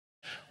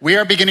We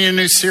are beginning a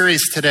new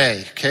series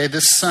today, okay?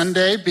 This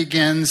Sunday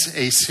begins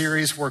a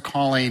series we're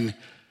calling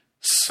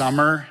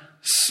Summer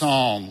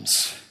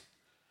Psalms.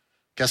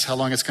 Guess how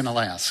long it's going to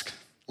last?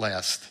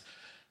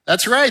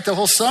 That's right, the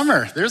whole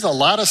summer. There's a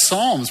lot of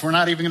Psalms. We're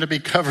not even going to be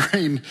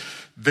covering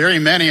very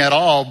many at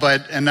all,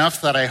 but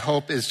enough that I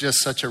hope is just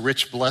such a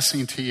rich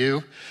blessing to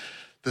you.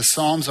 The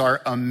Psalms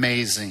are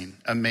amazing,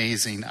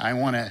 amazing. I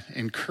want to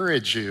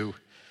encourage you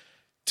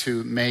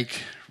to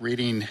make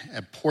reading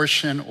a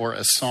portion or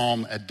a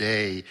psalm a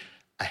day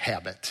a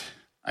habit.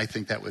 I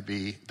think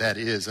that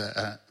is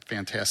a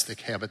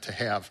fantastic habit to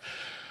have.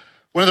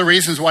 One of the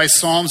reasons why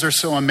Psalms are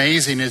so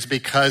amazing is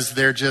because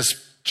they're just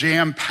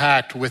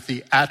jam-packed with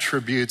the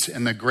attributes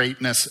and the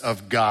greatness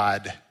of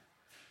God.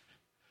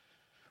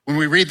 When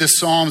we read the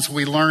Psalms,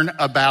 we learn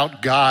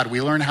about God.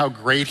 We learn how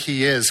great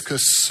he is,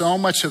 because so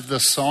much of the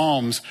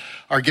Psalms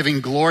are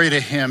giving glory to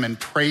him and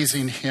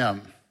praising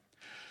him.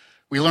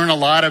 We learn a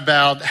lot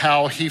about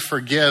how he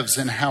forgives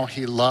and how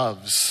he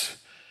loves.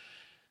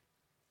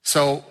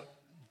 So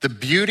the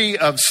beauty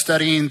of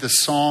studying the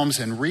Psalms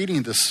and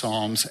reading the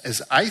Psalms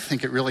is I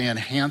think it really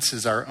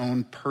enhances our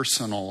own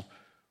personal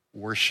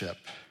worship.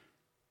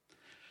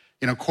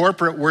 You know,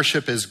 corporate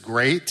worship is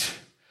great.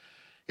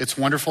 It's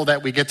wonderful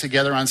that we get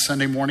together on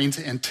Sunday mornings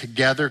and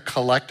together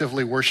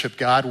collectively worship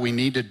God. We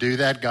need to do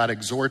that. God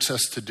exhorts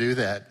us to do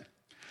that.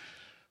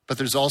 But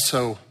there's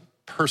also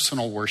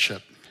personal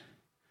worship.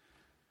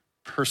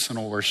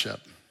 Personal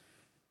worship.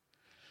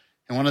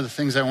 And one of the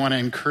things I want to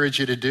encourage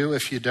you to do,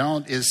 if you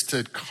don't, is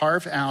to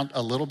carve out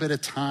a little bit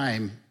of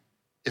time,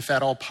 if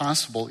at all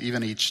possible,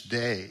 even each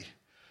day.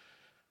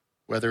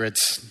 Whether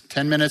it's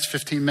 10 minutes,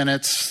 15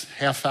 minutes,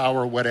 half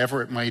hour,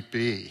 whatever it might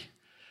be.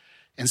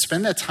 And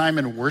spend that time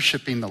in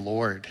worshiping the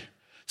Lord.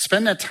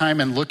 Spend that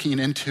time in looking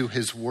into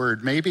his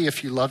word. Maybe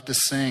if you love to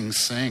sing,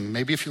 sing.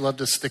 Maybe if you love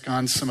to stick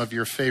on some of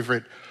your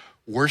favorite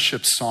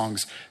worship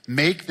songs,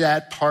 make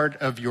that part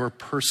of your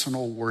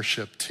personal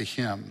worship to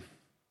him.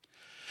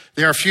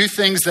 There are a few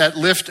things that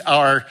lift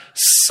our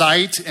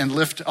sight and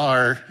lift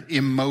our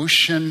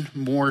emotion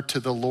more to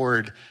the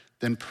Lord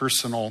than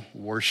personal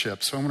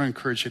worship. So I want to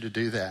encourage you to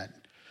do that.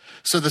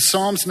 So the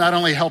Psalms not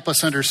only help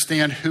us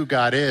understand who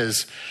God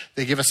is,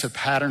 they give us a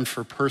pattern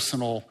for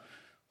personal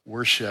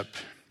worship.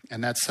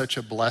 And that's such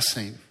a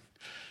blessing.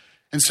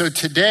 And so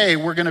today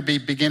we're going to be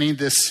beginning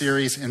this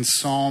series in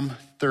Psalm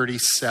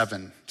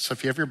 37. So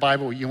if you have your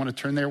Bible, you want to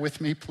turn there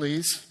with me,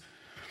 please?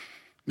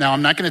 Now,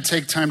 I'm not going to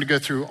take time to go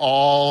through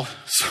all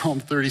Psalm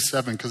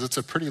 37 because it's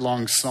a pretty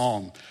long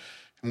psalm.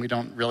 And we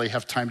don't really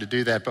have time to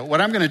do that. But what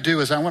I'm going to do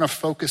is I want to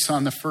focus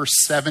on the first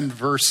 7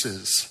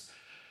 verses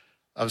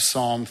of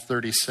Psalm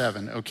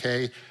 37,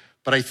 okay?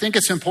 But I think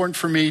it's important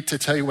for me to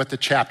tell you what the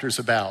chapter's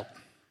about.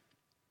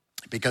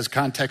 Because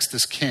context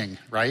is king,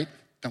 right?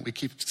 Don't we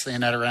keep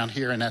saying that around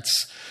here? And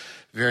that's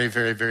very,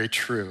 very, very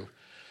true.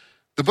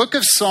 The book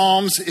of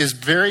Psalms is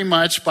very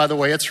much, by the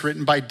way, it's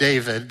written by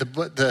David.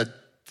 The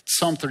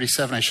Psalm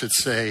 37, I should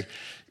say,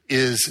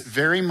 is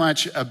very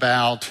much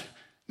about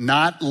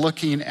not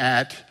looking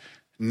at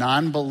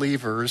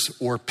non-believers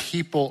or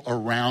people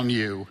around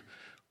you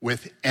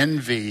with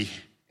envy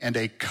and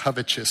a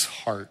covetous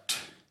heart.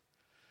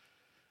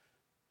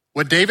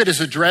 What David is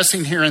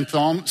addressing here in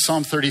Psalm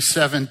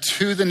 37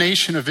 to the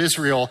nation of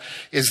Israel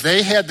is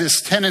they had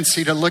this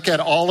tendency to look at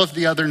all of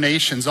the other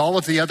nations, all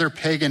of the other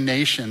pagan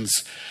nations,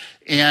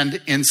 and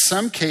in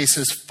some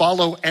cases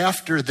follow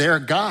after their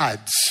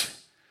gods.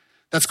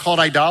 That's called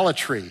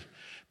idolatry,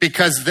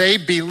 because they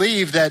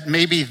believe that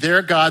maybe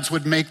their gods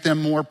would make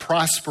them more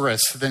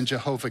prosperous than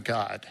Jehovah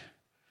God.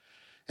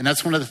 And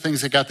that's one of the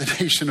things that got the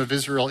nation of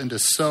Israel into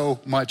so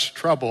much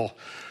trouble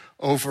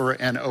over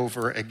and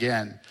over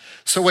again.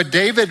 So what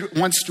David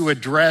wants to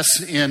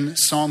address in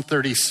Psalm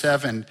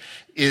 37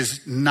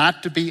 is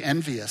not to be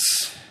envious,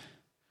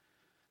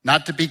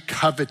 not to be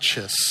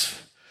covetous,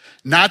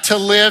 not to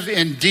live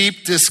in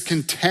deep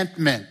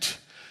discontentment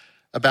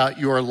about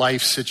your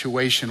life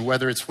situation,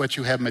 whether it's what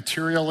you have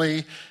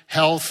materially,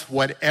 health,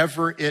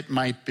 whatever it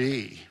might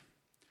be.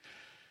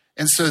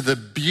 And so the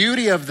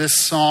beauty of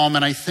this psalm,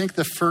 and I think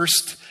the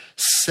first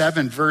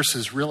 7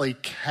 verses really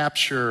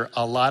capture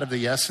a lot of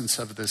the essence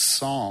of this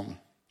psalm,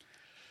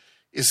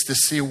 is to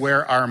see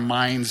where our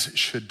minds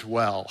should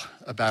dwell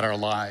about our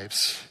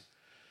lives.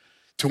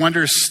 To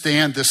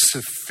understand the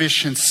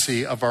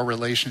sufficiency of our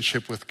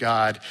relationship with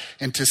God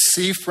and to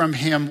see from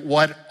him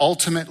what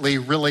ultimately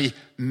really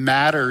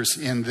matters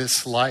in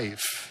this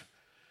life.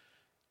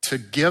 To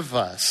give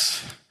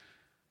us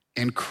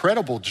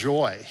incredible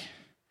joy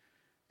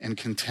and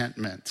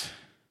contentment.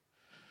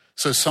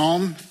 So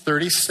Psalm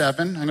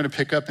 37, I'm going to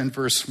pick up in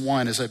verse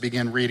 1 as I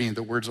begin reading.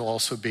 The words will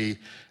also be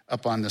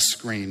up on the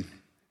screen.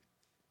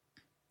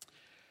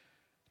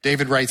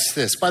 David writes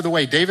this. By the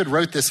way, David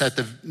wrote this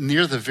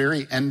near the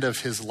very end of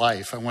his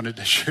life. I wanted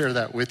to share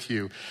that with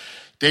you.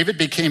 David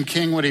became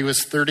king when he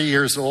was 30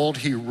 years old.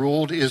 He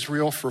ruled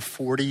Israel for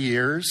 40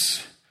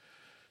 years.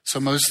 So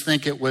most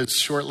think it was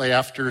shortly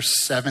after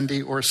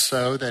 70 or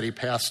so that he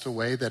passed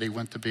away, that he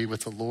went to be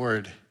with the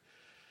Lord.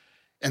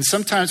 And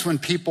sometimes when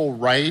people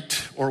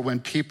write or when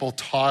people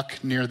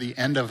talk near the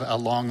end of a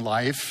long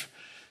life,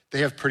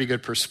 they have pretty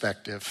good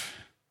perspective.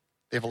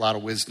 They have a lot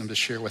of wisdom to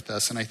share with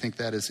us, and I think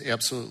that is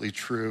absolutely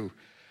true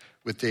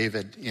with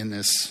David in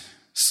this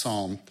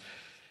psalm.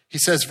 He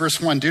says, verse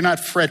 1, "Do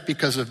not fret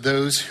because of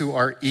those who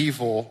are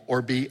evil,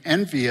 or be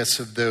envious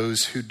of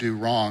those who do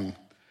wrong.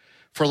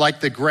 For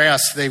like the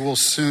grass, they will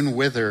soon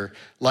wither.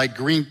 Like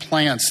green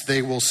plants,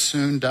 they will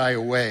soon die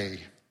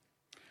away.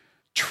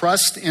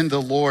 Trust in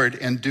the Lord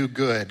and do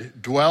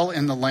good. Dwell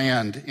in the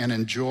land and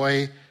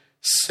enjoy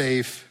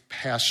safe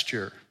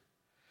pasture.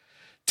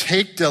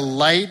 Take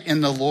delight in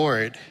the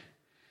Lord,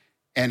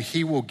 and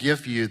he will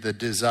give you the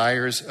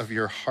desires of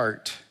your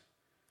heart.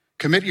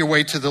 Commit your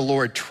way to the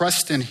Lord.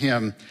 Trust in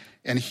him,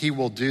 and he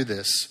will do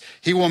this.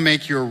 He will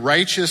make your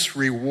righteous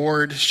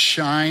reward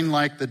shine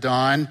like the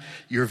dawn,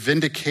 your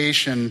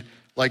vindication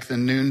like the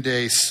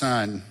noonday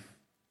sun.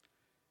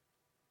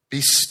 Be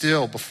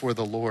still before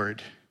the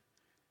Lord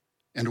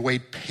and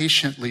wait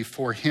patiently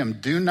for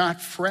him. Do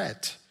not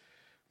fret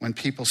when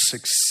people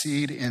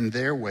succeed in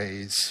their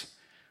ways,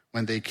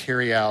 when they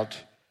carry out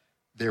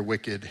their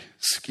wicked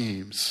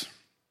schemes."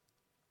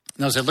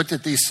 Now, as I looked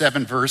at these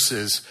 7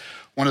 verses,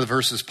 one of the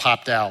verses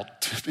popped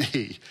out to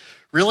me,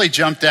 really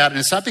jumped out. And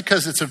it's not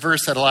because it's a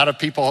verse that a lot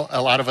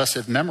of us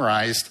have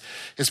memorized.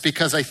 It's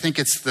because I think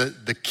it's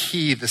the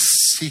key, the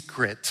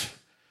secret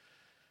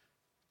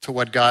to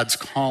what God's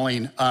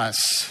calling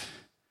us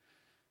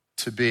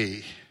to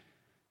be.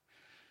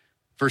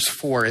 Verse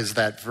 4 is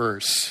that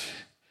verse.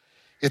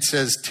 It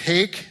says,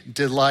 "Take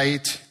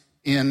delight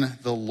in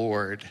the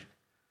Lord."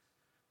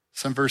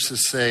 Some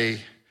verses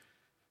say,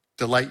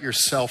 "Delight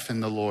yourself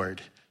in the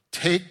Lord."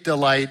 Take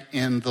delight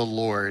in the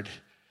Lord,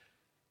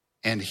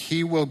 and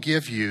he will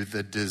give you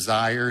the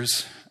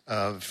desires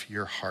of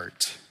your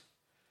heart.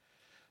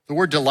 The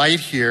word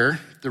delight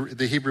here,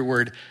 the Hebrew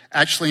word,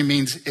 actually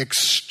means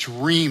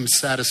extreme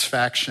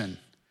satisfaction.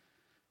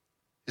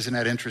 Isn't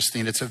that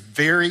interesting? It's a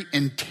very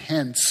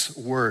intense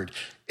word,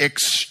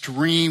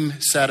 extreme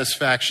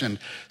satisfaction.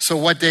 So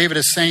what David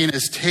is saying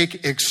is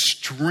take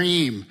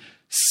extreme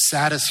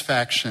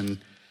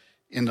satisfaction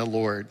in the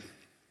Lord.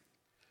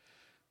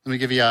 Let me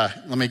give you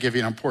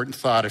an important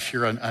thought. If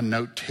you're a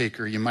note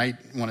taker, you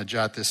might want to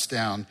jot this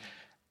down.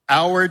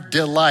 Our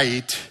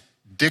delight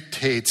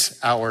dictates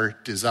our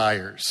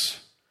desires.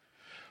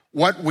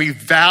 What we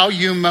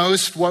value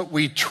most, what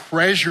we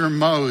treasure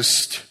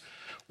most,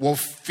 will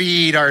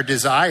feed our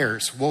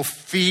desires, will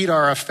feed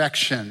our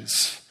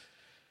affections.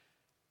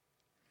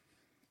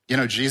 You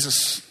know,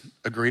 Jesus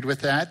agreed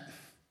with that.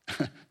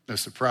 No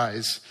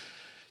surprise.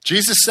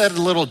 Jesus said it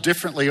a little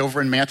differently over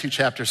in Matthew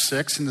chapter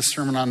 6 in the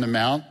Sermon on the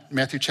Mount.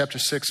 Matthew chapter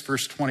 6,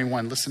 verse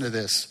 21. Listen to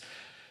this.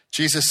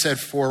 Jesus said,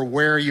 "For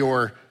where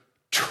your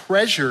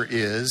treasure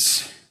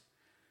is,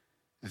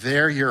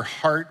 there your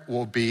heart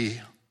will be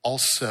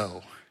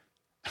also."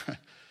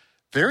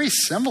 Very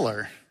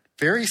similar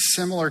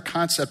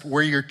concept.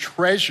 Where your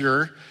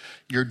treasure,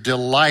 your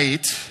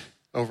delight,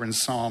 over in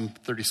Psalm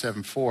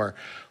 37:4,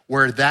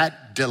 where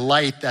that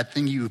delight, that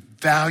thing you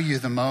value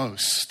the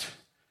most,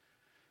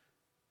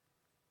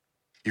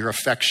 your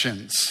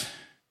affections,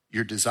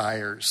 your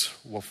desires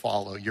will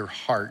follow, your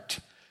heart,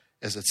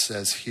 as it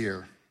says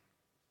here.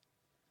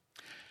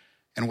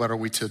 And what are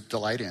we to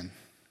delight in?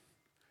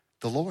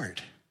 The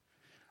Lord.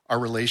 Our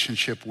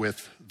relationship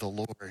with the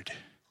Lord,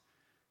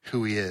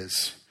 who he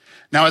is.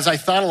 Now, as I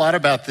thought a lot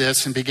about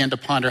this and began to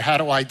ponder, how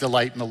do I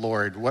delight in the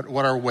Lord?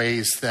 What are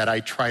ways that I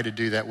try to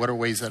do that? What are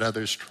ways that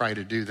others try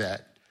to do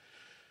that?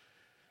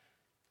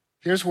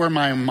 Here's where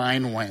my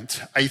mind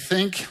went. I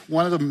think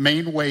one of the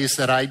main ways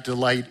that I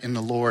delight in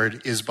the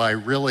Lord is by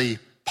really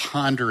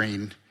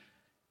pondering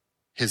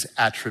his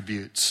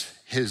attributes,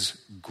 his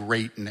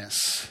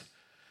greatness,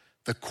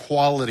 the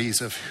qualities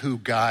of who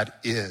God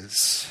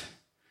is.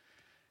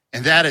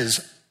 And that is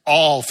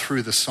all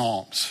through the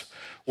Psalms.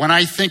 When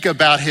I think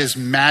about his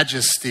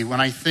majesty,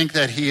 when I think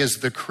that he is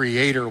the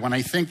creator, when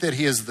I think that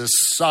he is the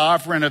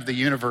sovereign of the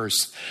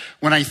universe,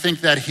 when I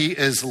think that he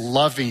is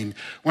loving,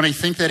 when I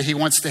think that he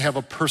wants to have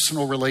a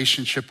personal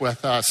relationship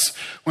with us,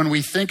 when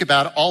we think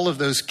about all of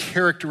those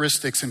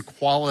characteristics and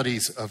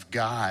qualities of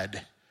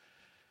God,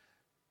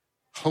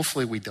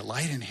 hopefully we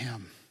delight in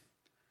him.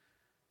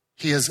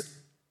 He is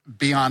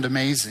beyond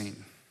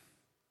amazing.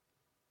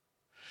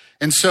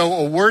 And so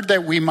a word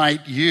that we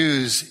might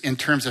use in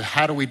terms of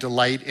how do we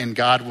delight in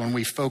God when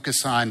we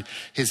focus on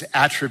his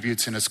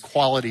attributes and his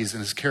qualities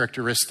and his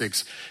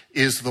characteristics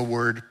is the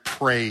word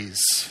praise.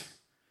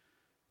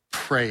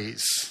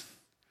 Praise.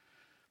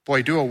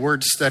 Boy, do a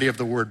word study of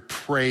the word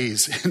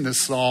praise in the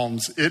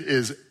Psalms. It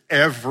is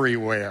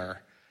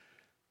everywhere.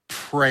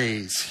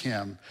 Praise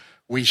him.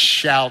 We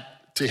shout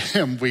to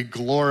him. We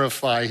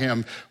glorify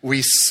him.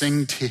 We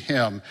sing to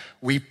him.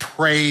 We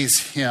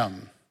praise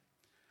him.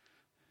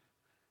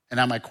 And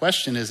now my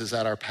question is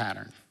that our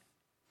pattern?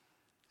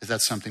 Is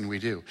that something we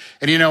do?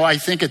 And you know, I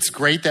think it's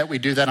great that we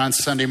do that on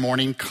Sunday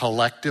morning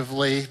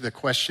collectively. The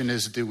question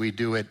is, do we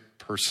do it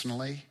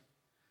personally?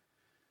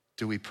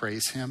 Do we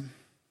praise him?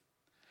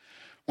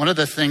 One of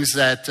the things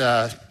that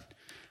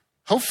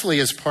hopefully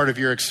is part of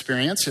your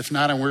experience. If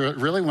not, I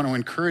really want to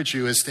encourage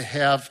you is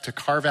to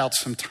carve out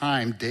some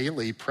time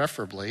daily,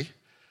 preferably,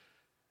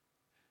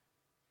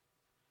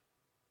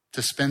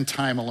 to spend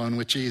time alone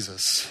with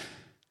Jesus,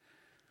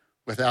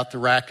 without the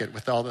racket,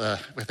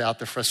 without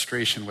the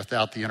frustration,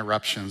 without the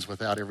interruptions,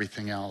 without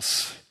everything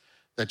else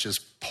that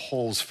just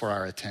pulls for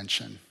our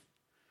attention.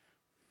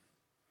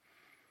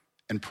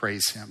 And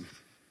praise him.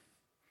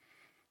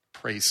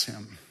 Praise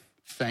him.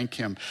 Thank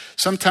him.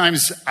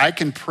 Sometimes I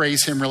can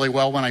praise him really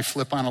well when I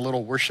flip on a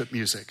little worship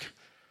music.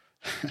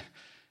 And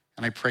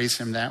I praise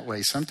him that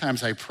way.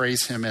 Sometimes I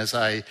praise him as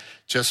I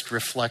just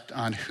reflect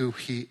on who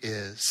he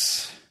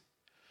is.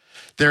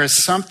 There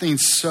is something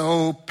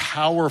so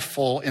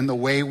powerful in the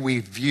way we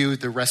view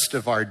the rest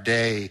of our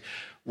day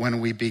when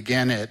we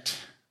begin it,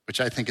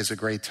 which I think is a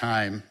great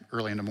time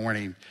early in the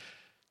morning,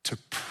 to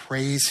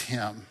praise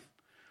him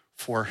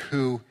for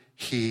who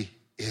he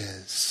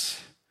is.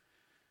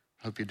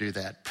 I hope you do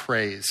that.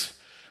 Praise.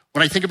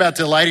 When I think about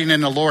delighting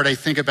in the Lord, I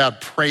think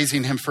about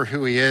praising him for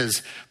who he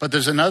is. But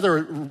there's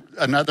another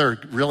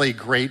really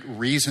great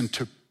reason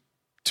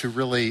to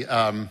really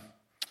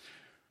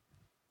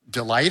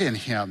delight in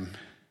him.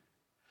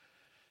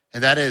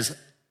 And that is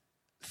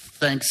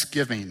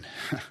thanksgiving,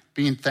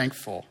 being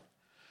thankful.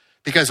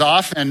 Because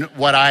often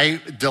what I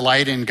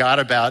delight in God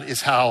about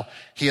is how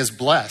he has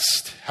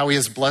blessed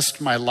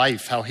my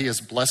life, how he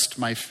has blessed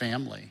my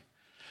family.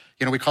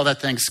 You know, we call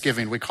that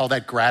thanksgiving. We call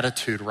that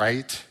gratitude,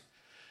 right?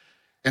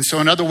 And so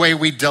another way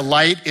we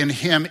delight in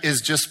him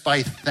is just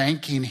by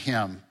thanking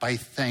him, I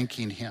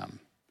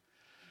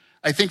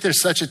think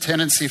there's such a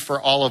tendency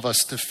for all of us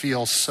to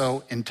feel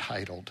so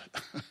entitled,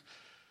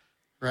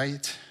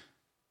 right?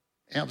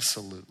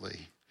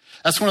 Absolutely.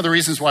 That's one of the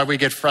reasons why we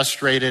get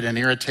frustrated and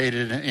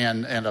irritated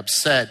and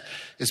upset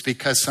is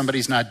because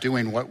somebody's not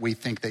doing what we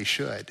think they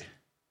should.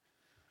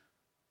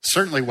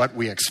 Certainly what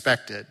we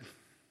expected.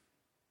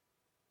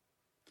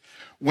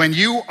 When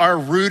you are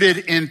rooted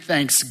in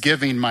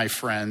thanksgiving, my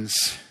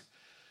friends,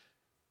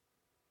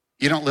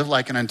 you don't live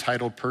like an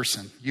entitled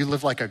person. You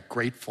live like a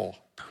grateful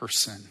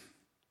person.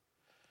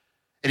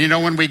 And you know,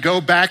 when we go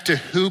back to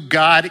who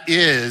God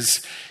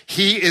is,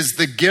 he is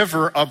the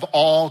giver of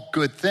all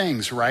good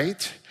things,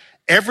 right?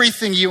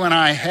 Everything you and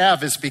I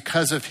have is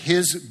because of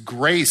his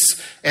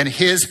grace and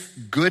his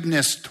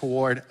goodness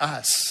toward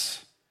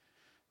us.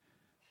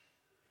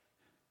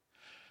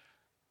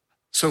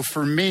 So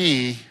for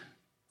me,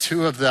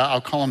 two of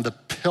I'll call them the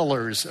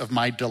pillars of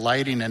my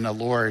delighting in the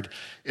Lord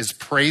is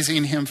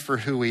praising him for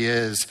who he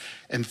is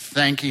and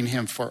thanking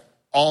him for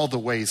all the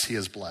ways he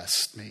has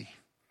blessed me,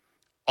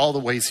 all the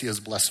ways he has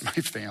blessed my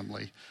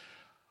family,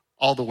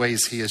 all the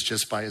ways he has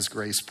just by his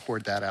grace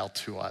poured that out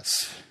to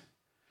us.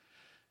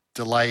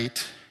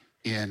 Delight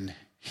in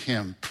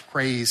him,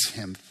 praise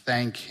him,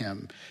 thank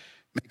him.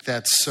 Make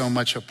that so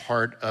much a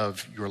part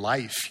of your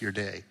life, your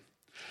day.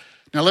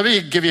 Now, let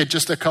me give you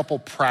just a couple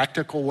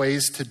practical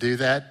ways to do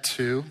that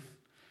too.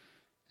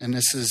 And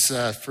this is,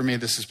 for me,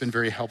 this has been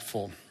very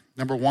helpful.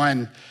 Number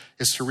one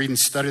is to read and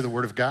study the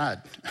Word of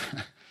God.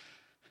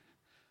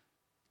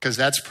 Because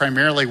that's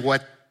primarily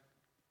what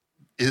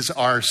is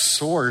our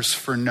source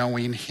for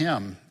knowing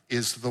him,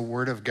 is the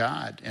Word of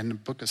God. And the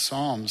book of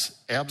Psalms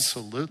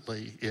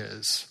absolutely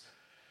is.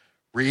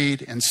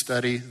 Read and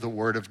study the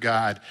Word of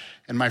God.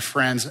 And my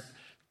friends,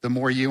 the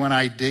more you and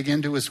I dig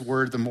into his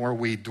word, the more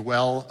we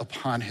dwell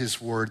upon his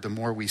word, the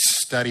more we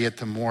study it,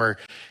 the more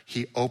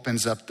he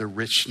opens up the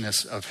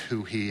richness of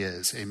who he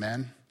is.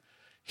 Amen?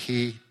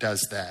 He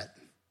does that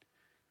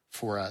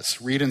for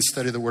us. Read and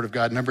study the Word of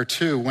God. Number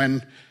two,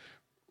 when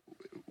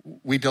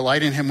we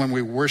delight in him when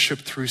we worship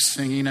through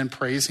singing and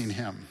praising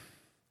him.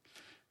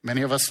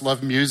 Many of us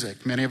love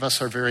music. Many of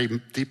us are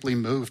very deeply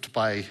moved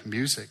by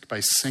music,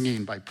 by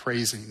singing, by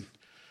praising.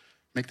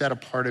 Make that a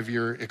part of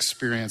your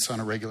experience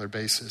on a regular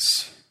basis.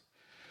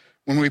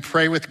 When we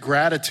pray with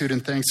gratitude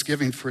and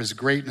thanksgiving for his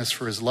greatness,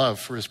 for his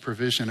love, for his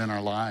provision in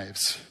our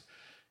lives.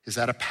 Is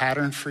that a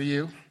pattern for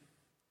you?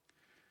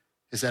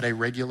 Is that a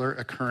regular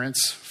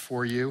occurrence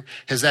for you?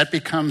 Has that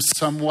become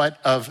somewhat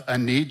of a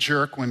knee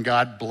jerk when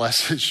God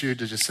blesses you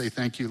to just say,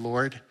 thank you,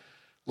 Lord?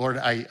 Lord,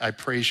 I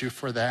praise you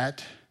for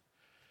that.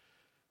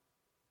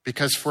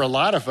 Because for a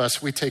lot of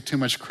us, we take too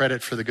much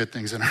credit for the good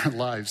things in our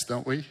lives,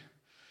 don't we?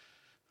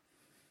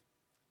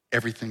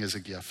 Everything is a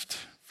gift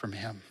from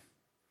him.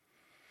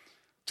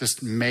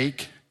 Just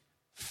make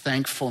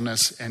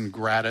thankfulness and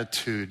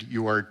gratitude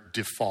your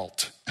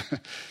default,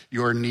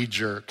 your knee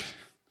jerk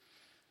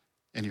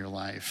in your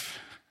life.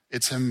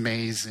 It's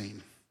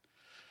amazing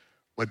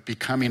what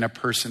becoming a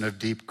person of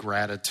deep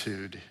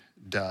gratitude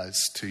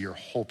does to your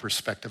whole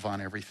perspective on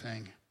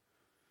everything.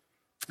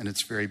 And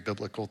it's very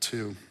biblical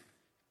too.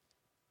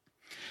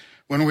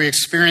 When we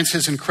experience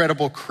his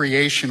incredible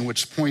creation,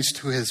 which points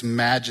to his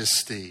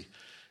majesty,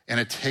 and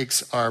it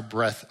takes our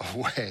breath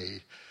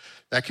away,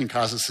 that can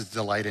cause us to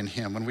delight in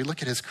him. When we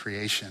look at his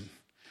creation,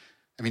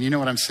 I mean, you know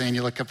what I'm saying?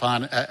 You look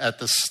upon at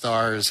the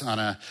stars on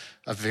a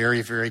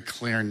very, very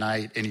clear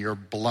night, and you're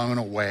blown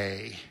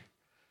away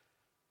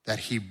that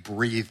he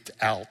breathed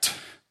out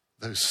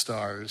those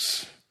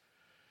stars.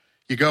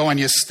 You go and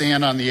you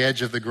stand on the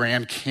edge of the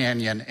Grand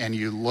Canyon and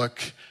you look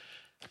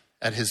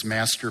at his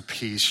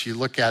masterpiece. You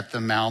look at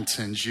the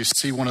mountains. You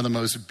see one of the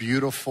most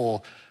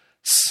beautiful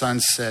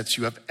sunsets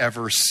you have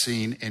ever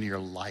seen in your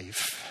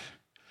life.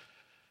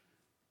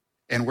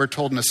 And we're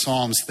told in the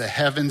Psalms, the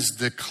heavens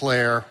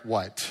declare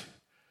what?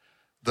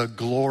 The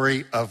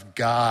glory of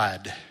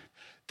God.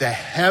 The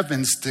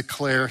heavens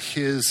declare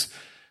his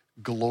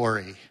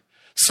glory.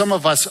 Some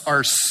of us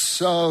are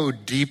so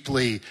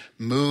deeply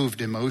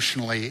moved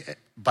emotionally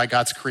by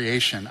God's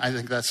creation. I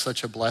think that's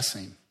such a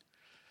blessing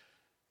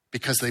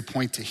because they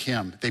point to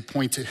him. They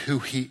point to who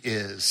he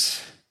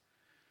is.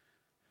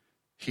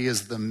 He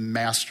is the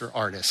master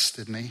artist,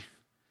 isn't he?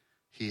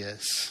 He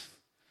is.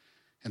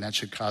 And that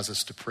should cause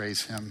us to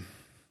praise him.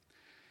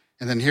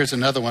 And then here's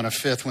another one, a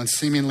fifth. When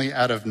seemingly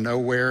out of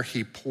nowhere,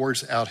 he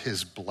pours out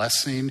his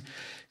blessing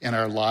in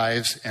our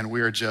lives and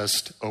we're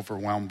just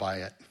overwhelmed by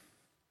it.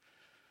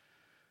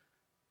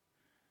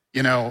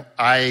 You know,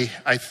 I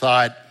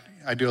thought,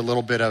 I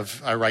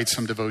write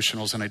some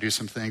devotionals and I do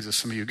some things, as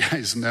some of you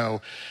guys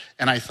know.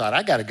 And I thought,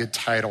 I got a good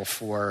title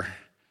for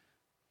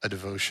a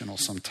devotional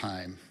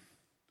sometime.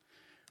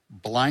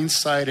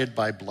 Blindsided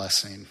by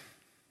blessing.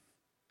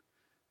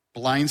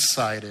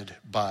 Blindsided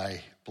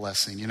by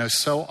blessing. You know,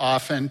 so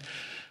often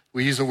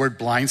we use the word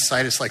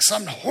blindside. It's like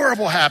something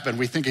horrible happened.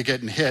 We think of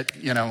getting hit,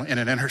 in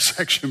an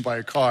intersection by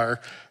a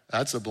car.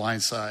 That's a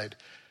blind side.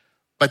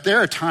 But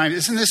there are times,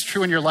 isn't this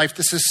true in your life?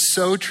 This is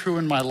so true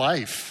in my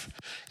life.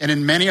 And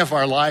in many of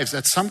our lives,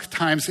 that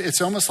sometimes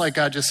it's almost like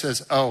God just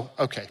says, oh,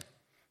 okay,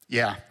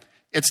 yeah,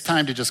 it's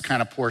time to just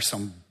kind of pour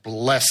some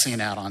blessing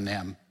out on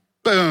them.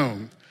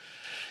 Boom.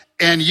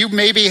 And you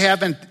maybe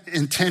haven't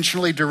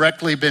intentionally,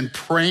 directly been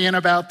praying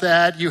about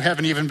that. You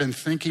haven't even been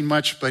thinking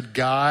much, but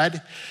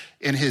God,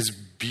 in his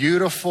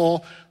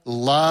beautiful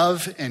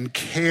love and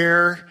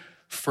care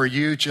for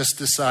you, just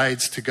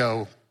decides to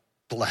go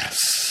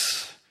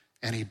bless.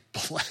 And he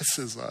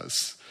blesses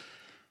us.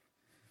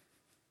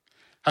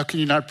 How can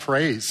you not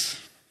praise?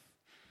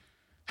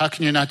 How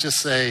can you not just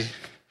say,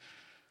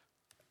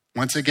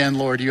 once again,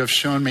 Lord, you have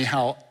shown me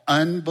how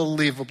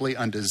unbelievably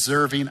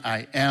undeserving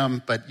I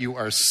am, but you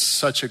are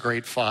such a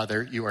great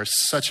Father. You are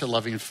such a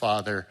loving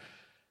Father.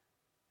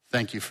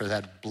 Thank you for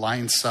that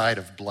blind side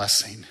of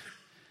blessing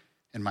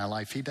in my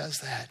life. He does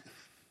that.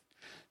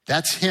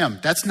 That's him.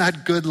 That's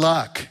not good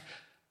luck.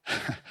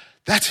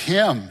 That's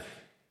him,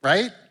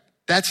 right?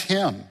 That's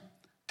him.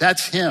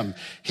 That's him.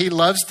 He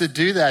loves to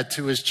do that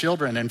to his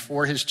children and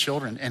for his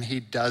children, and he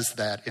does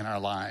that in our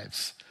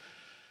lives.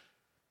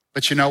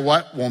 But you know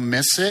what? We'll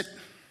miss it.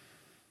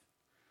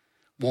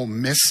 We'll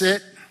miss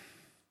it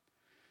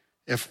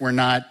if we're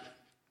not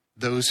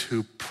those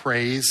who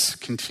praise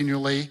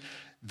continually,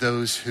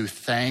 those who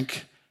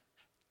thank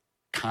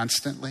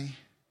constantly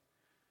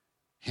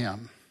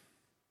him,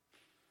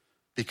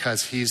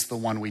 because he's the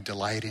one we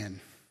delight in.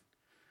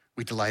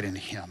 We delight in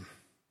him.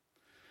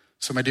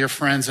 So my dear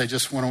friends, I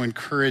just want to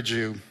encourage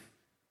you.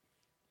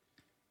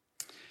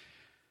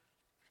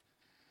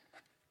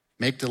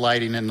 Make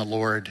delighting in the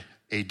Lord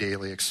a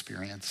daily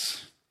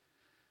experience.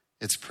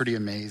 It's pretty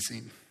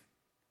amazing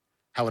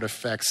how it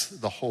affects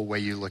the whole way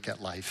you look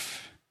at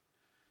life.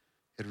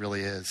 It really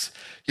is.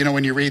 You know,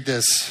 when you read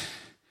this,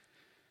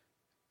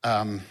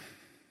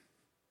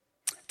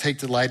 take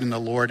delight in the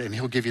Lord and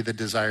he'll give you the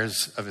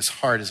desires of his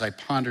heart. As I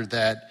pondered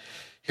that,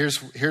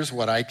 here's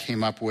what I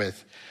came up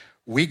with.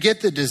 We get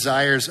the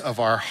desires of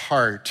our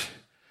heart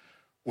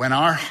when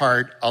our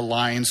heart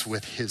aligns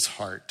with his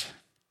heart.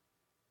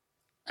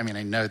 I mean,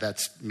 I know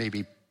that's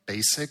maybe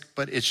basic,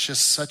 but it's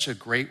just such a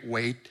great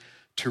way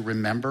to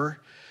remember.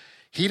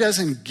 He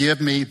doesn't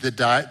give me the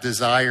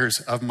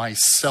desires of my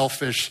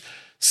selfish,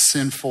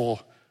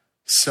 sinful,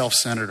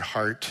 self-centered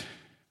heart.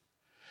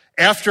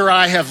 After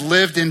I have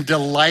lived in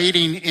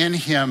delighting in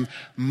him,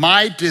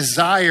 my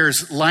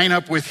desires line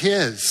up with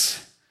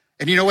his.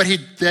 And you know what he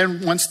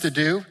then wants to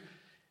do?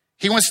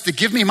 He wants to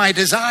give me my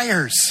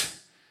desires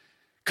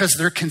because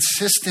they're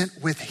consistent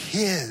with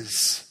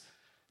his.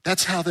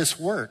 That's how this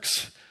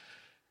works.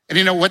 And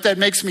you know what that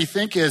makes me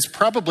think is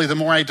probably the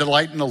more I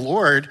delight in the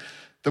Lord,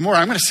 the more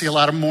I'm going to see a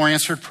lot of more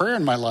answered prayer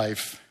in my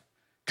life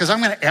because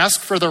I'm going to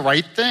ask for the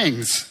right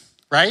things,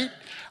 right?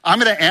 I'm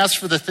going to ask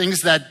for the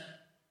things that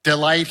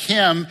delight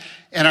him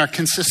and are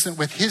consistent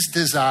with his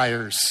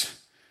desires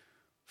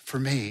for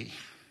me.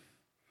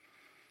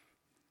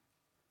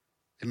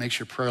 It makes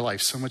your prayer life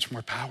so much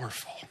more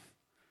powerful.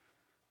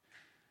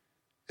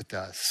 It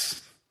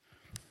does.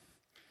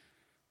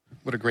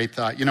 What a great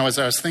thought. You know, as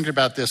I was thinking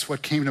about this,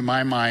 what came to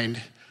my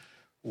mind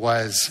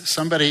was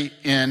somebody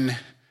in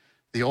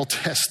the Old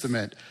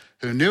Testament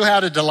who knew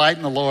how to delight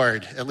in the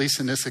Lord, at least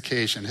in this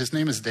occasion. His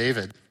name is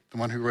David, the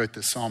one who wrote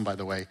this psalm, by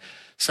the way.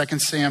 2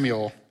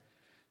 Samuel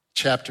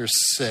chapter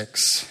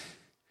 6,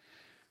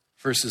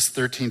 verses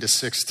 13 to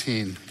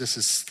 16. This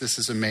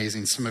is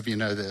amazing. Some of you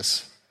know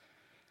this.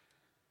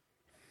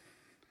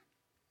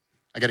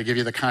 I got to give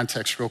you the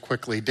context real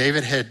quickly.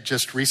 David had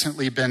just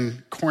recently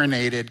been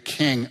coronated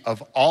king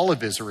of all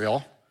of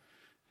Israel.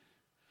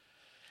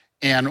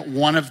 And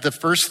one of the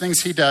first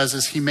things he does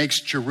is he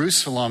makes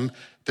Jerusalem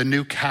the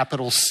new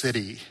capital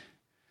city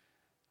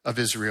of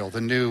Israel,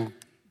 the new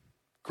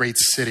great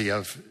city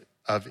of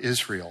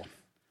Israel.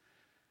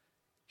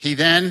 He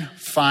then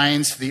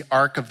finds the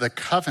Ark of the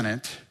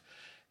Covenant,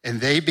 and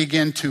they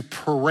begin to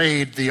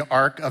parade the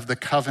Ark of the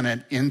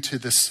Covenant into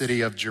the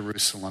city of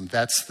Jerusalem.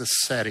 That's the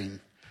setting.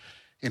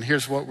 And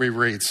here's what we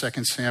read,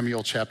 2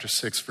 Samuel chapter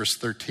 6, verse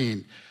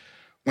 13.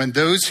 When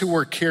those who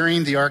were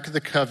carrying the Ark of the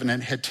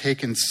Covenant had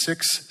taken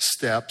 6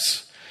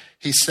 steps,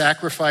 he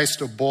sacrificed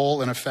a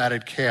bull and a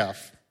fatted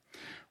calf.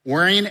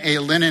 Wearing a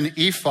linen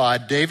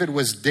ephod, David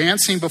was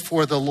dancing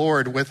before the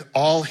Lord with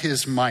all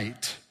his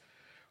might,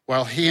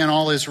 while he and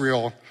all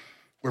Israel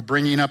were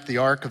bringing up the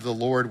ark of the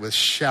Lord with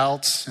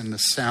shouts and the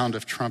sound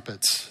of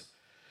trumpets.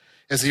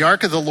 As the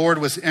ark of the Lord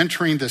was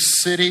entering the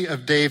city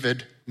of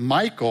David,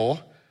 Michal,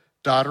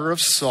 daughter of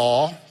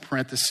Saul,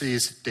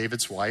 parentheses,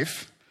 David's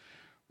wife,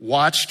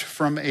 watched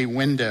from a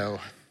window.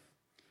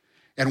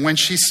 And when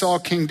she saw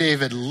King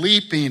David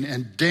leaping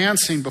and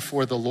dancing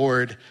before the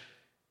Lord,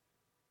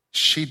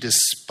 she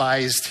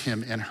despised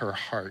him in her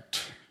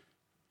heart.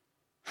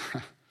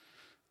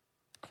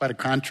 Quite a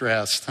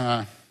contrast,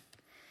 huh?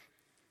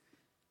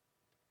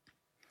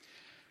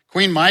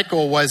 Queen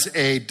Michal was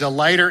a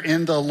delighter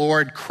in the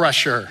Lord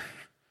crusher,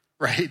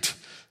 right?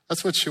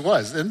 That's what she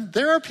was. And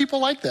there are people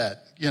like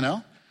that, you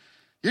know.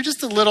 You're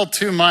just a little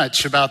too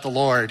much about the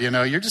Lord, you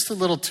know. You're just a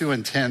little too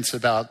intense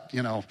about,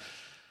 you know,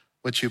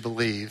 what you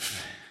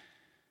believe.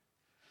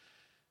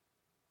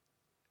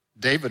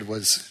 David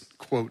was,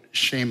 quote,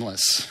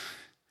 shameless.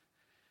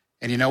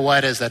 And you know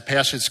what? As that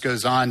passage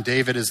goes on,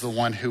 David is the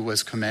one who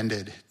was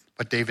commended.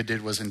 What David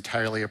did was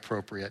entirely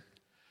appropriate.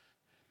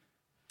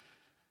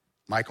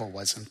 Michal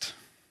wasn't.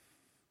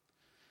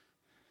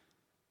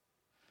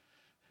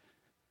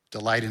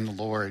 Delight in the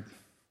Lord.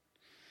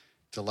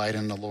 Delight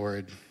in the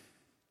Lord.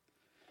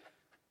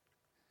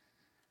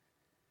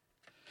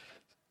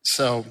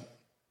 So,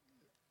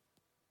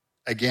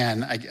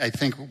 again, I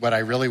think what I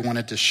really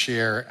wanted to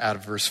share out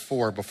of verse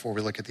 4 before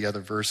we look at the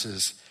other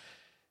verses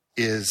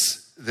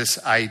is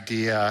this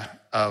idea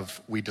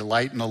of we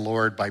delight in the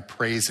Lord by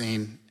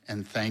praising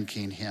and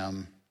thanking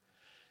him.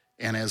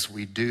 And as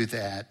we do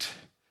that,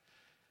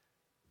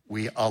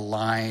 we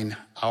align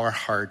our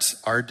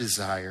hearts, our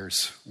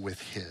desires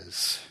with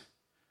his.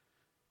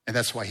 And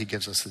that's why he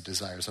gives us the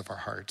desires of our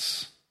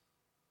hearts.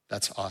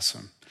 That's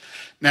awesome.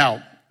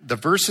 Now, the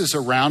verses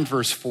around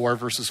verse 4,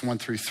 verses 1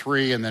 through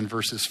 3, and then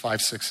verses 5,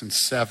 6, and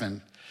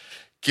 7,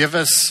 give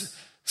us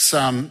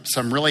some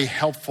really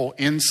helpful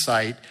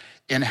insight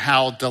in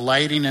how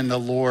delighting in the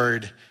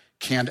Lord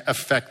can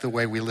affect the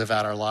way we live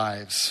out our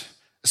lives,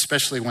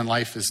 especially when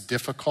life is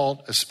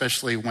difficult,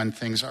 especially when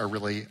things are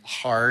really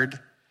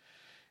hard.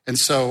 And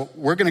so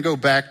we're going to go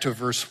back to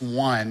verse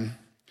 1,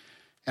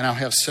 and I'll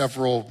have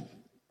several,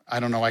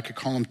 I could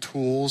call them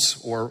tools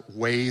or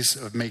ways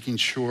of making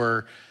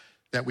sure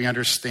that we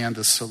understand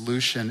the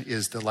solution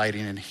is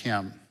delighting in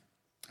him,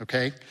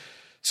 okay?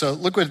 So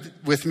look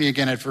with me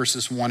again at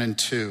verses 1 and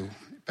 2,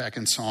 back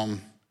in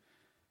Psalm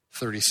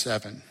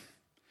 37.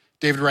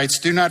 David writes,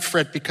 "Do not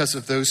fret because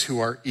of those who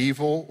are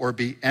evil, or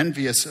be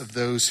envious of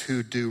those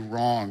who do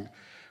wrong.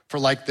 For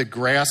like the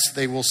grass,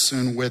 they will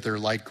soon wither.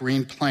 Like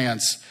green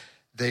plants,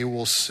 they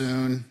will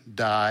soon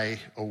die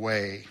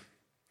away."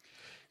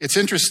 It's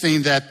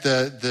interesting that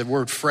the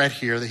word fret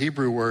here, the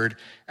Hebrew word,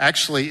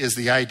 actually is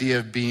the idea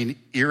of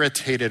being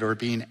irritated or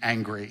being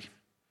angry.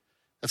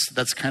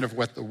 That's kind of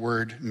what the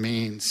word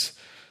means.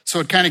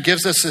 So it kind of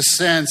gives us a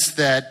sense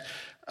that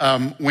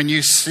when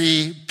you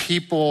see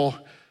people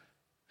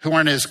who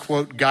aren't as,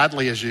 quote,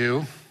 godly as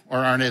you or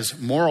aren't as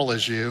moral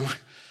as you,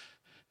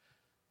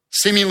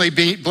 seemingly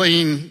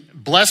being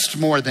blessed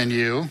more than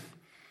you,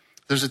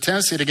 there's a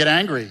tendency to get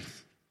angry.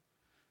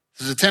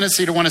 There's a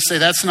tendency to want to say,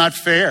 that's not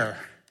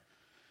fair.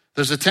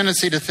 There's a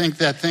tendency to think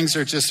that things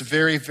are just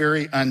very,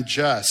 very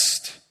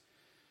unjust.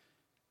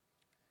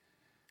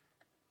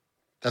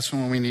 That's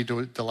when we need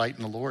to delight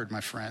in the Lord,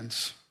 my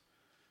friends.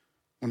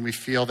 When we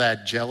feel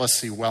that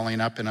jealousy welling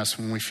up in us,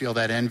 when we feel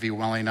that envy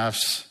welling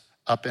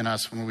up in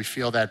us, when we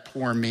feel that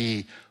poor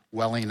me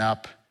welling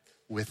up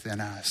within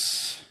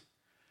us,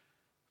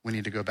 we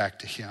need to go back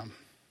to him.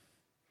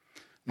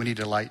 We need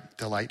to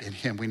delight in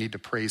him. We need to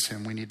praise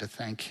him. We need to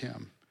thank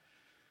him.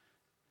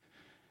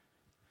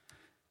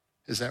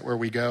 Is that where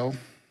we go?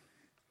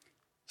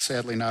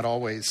 Sadly, not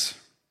always.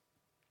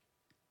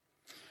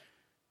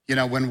 You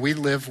know, when we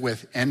live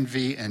with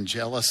envy and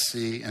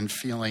jealousy and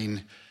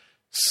feeling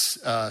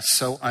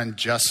so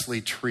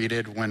unjustly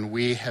treated, when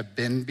we have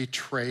been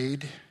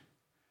betrayed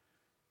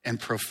and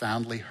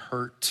profoundly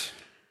hurt,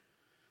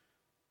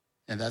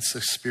 and that's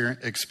the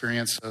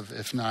experience of,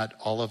 if not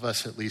all of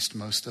us, at least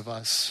most of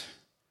us,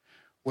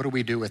 what do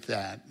we do with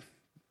that?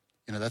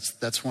 You know,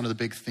 that's one of the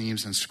big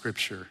themes in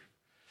Scripture.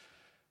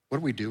 What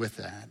do we do with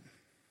that?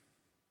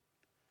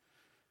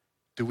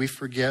 Do we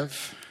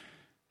forgive?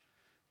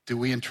 Do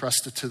we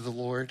entrust it to the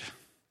Lord?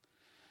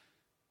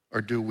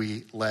 Or do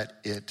we let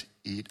it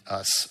eat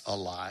us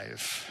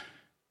alive?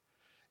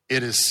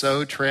 It is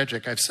so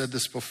tragic. I've said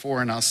this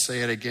before and I'll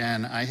say it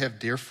again. I have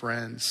dear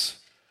friends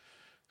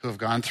who have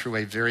gone through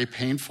a very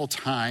painful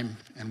time,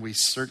 and we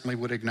certainly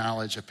would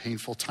acknowledge a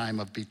painful time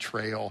of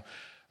betrayal,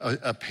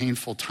 a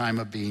painful time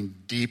of being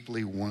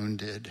deeply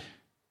wounded.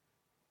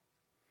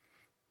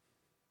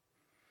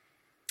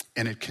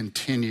 And it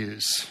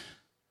continues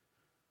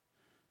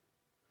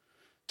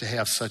to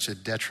have such a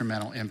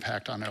detrimental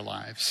impact on their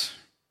lives.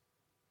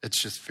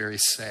 It's just very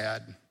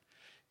sad.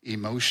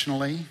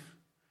 Emotionally,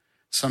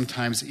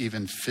 sometimes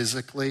even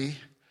physically,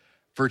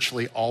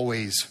 virtually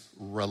always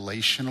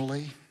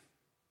relationally.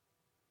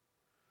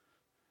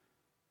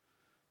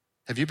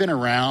 Have you been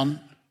around,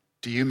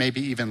 do you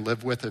maybe even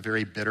live with a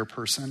very bitter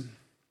person?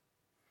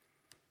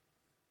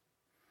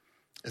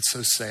 It's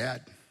so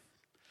sad.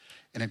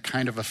 And it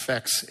kind of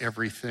affects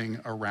everything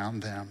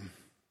around them.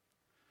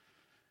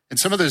 And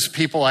some of those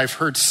people I've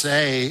heard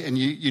say, and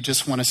you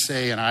just want to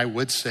say, and I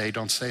would say,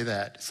 don't say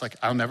that. It's like,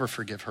 I'll never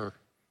forgive her.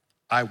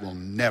 I will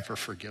never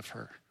forgive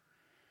her.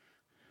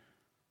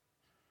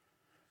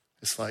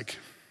 It's like,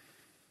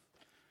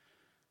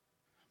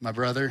 my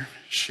brother,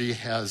 she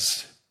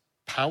has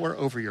power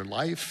over your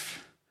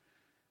life,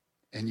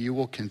 and you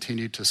will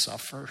continue to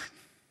suffer.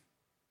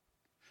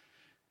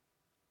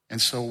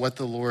 And so what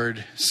the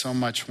Lord so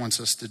much wants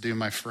us to do,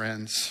 my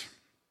friends,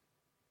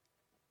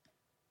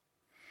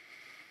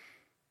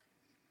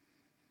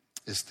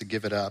 is to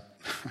give it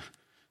up,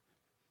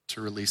 to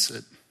release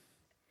it,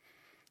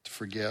 to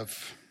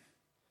forgive.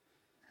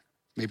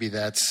 Maybe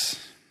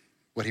that's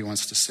what he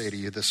wants to say to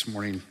you this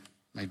morning,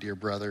 my dear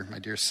brother, my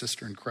dear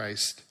sister in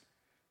Christ.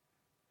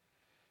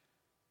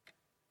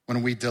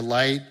 When we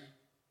delight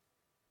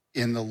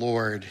in the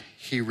Lord,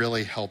 he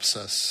really helps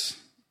us.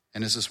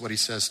 And this is what he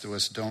says to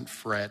us: don't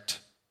fret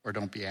or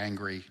don't be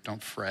angry,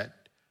 don't fret,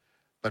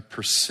 but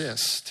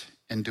persist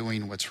in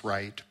doing what's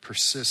right.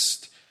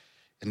 Persist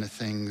in the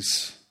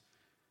things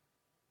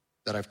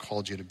that I've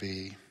called you to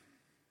be.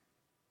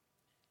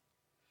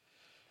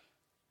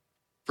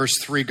 Verse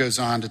 3 goes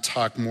on to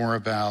talk more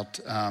about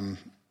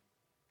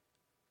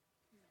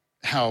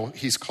how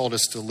he's called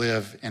us to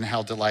live and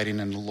how delighting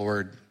in the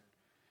Lord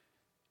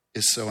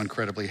is so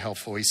incredibly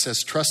helpful. He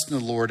says, trust in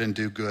the Lord and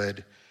do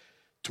good.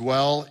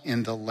 Dwell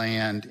in the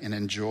land and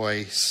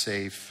enjoy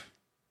safe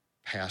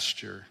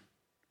pasture.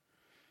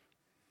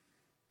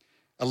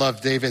 I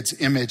love David's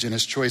image and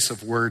his choice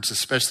of words,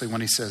 especially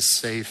when he says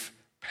safe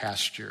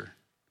pasture.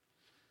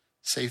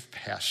 Safe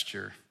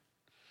pasture.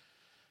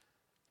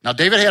 Now,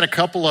 David had a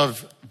couple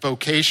of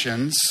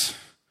vocations.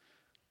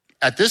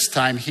 At this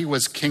time, he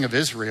was king of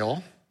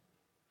Israel.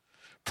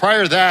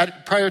 Prior to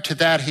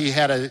that, he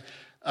had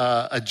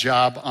a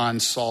job on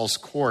Saul's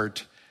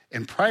court.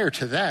 And prior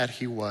to that,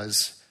 he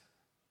was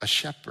a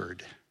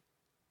shepherd.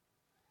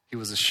 He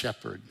was a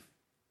shepherd.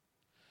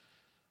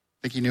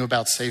 Think you knew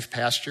about safe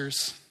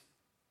pastures?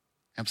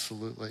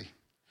 Absolutely.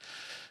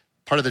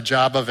 Part of the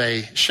job of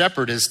a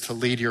shepherd is to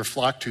lead your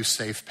flock to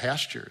safe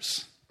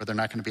pastures where they're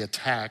not going to be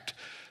attacked.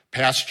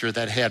 Pasture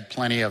that had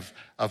plenty of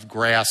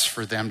grass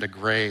for them to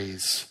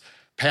graze.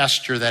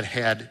 Pasture that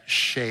had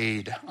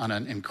shade on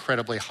an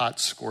incredibly hot,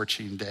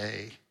 scorching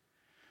day.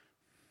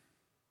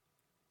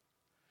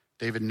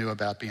 David knew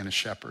about being a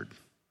shepherd.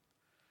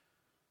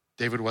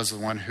 David was the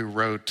one who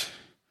wrote,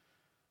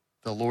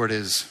 "The Lord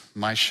is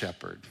my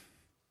shepherd.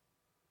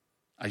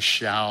 I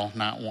shall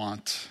not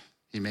want.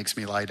 He makes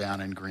me lie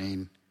down in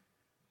green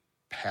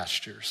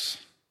pastures."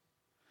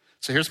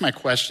 So here's my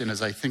question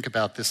as I think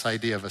about this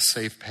idea of a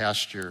safe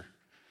pasture.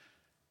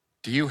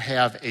 Do you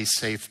have a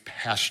safe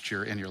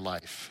pasture in your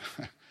life?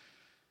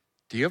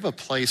 Do you have a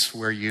place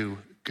where you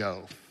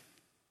go?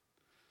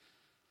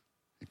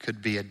 It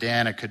could be a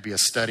den, it could be a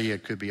study,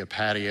 it could be a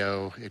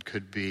patio, it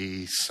could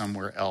be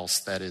somewhere else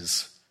that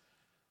is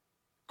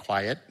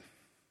quiet,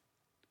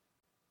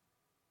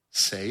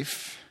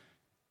 safe,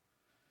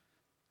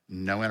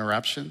 no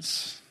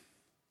interruptions.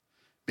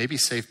 Maybe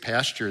safe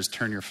pasture is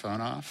turn your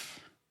phone off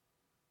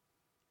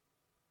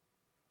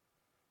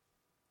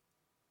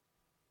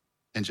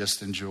and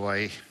just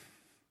enjoy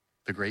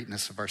the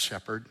greatness of our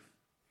shepherd.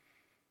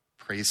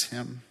 Praise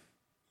him,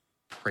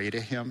 pray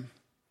to him,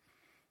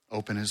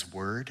 open his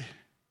word.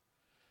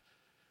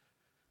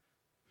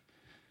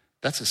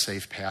 That's a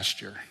safe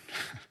pasture.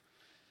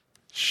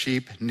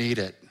 Sheep need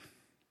it.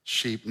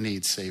 Sheep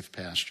need safe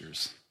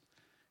pastures.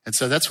 And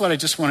so that's what I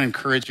just want to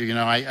encourage you. You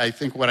know, I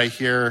think what I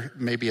hear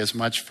maybe as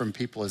much from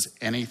people as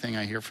anything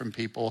I hear from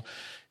people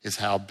is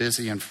how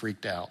busy and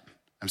freaked out.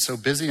 I'm so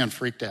busy and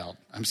freaked out.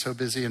 I'm so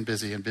busy and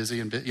busy and busy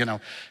and, you know,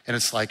 and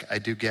it's like, I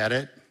do get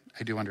it.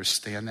 I do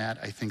understand that.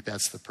 I think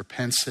that's the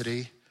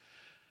propensity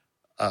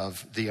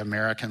of the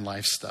American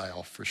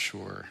lifestyle for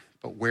sure.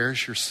 But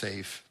where's your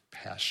safe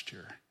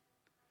pasture?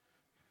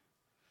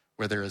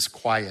 Where there is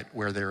quiet,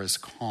 where there is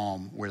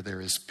calm, where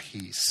there is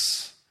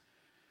peace,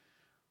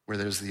 where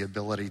there's the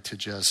ability to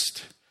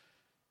just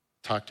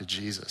talk to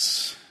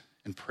Jesus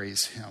and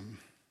praise him.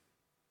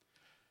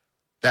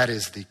 That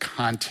is the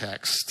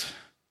context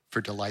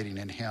for delighting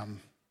in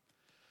him.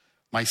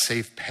 My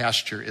safe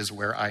pasture is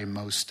where I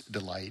most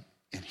delight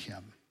in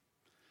him.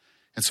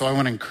 And so I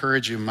want to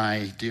encourage you,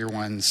 my dear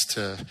ones,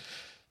 to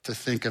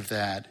think of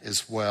that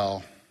as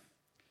well.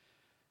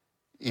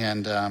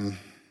 And I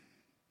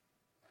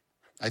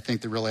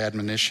think the real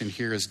admonition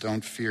here is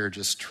don't fear,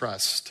 just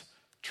trust.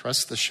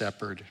 Trust the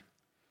shepherd.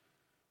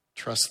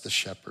 Trust the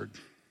shepherd.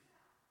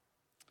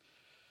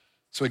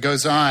 So he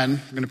goes on,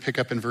 I'm going to pick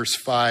up in verse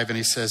 5, and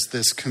he says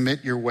this: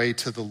 commit your way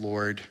to the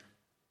Lord.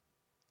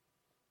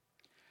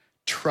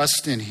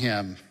 Trust in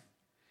him,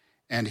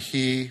 and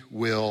he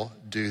will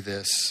do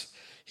this.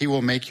 He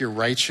will make your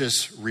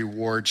righteous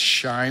reward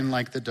shine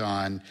like the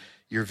dawn,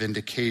 your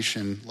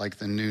vindication like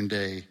the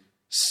noonday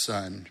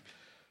sun.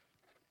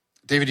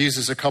 David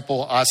uses a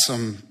couple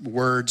awesome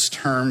words,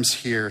 terms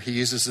here. He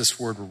uses this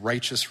word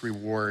righteous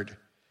reward.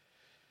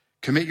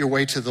 Commit your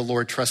way to the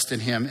Lord, trust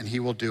in him, and he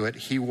will do it.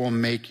 He will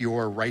make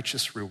your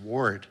righteous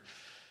reward.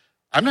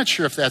 I'm not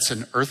sure if that's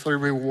an earthly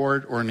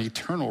reward or an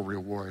eternal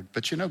reward,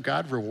 but you know,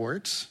 God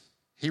rewards.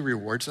 He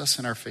rewards us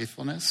in our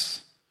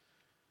faithfulness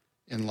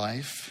in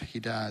life. He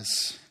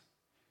does.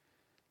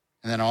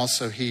 And then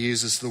also he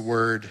uses the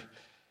word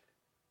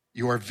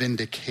your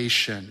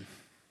vindication,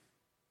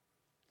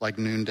 like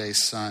noonday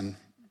sun.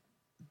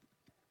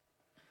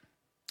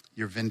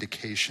 Your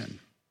vindication.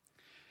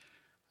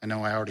 I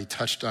know I already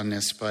touched on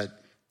this, but,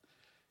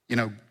 you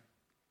know,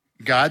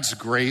 God's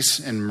grace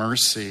and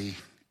mercy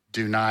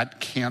do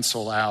not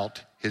cancel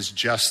out his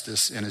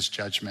justice and his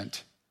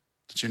judgment.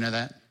 Did you know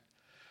that?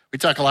 We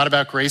talk a lot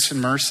about grace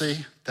and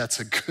mercy. Those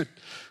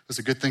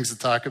are good things to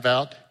talk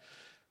about.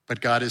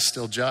 But God is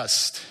still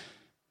just,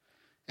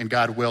 and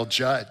God will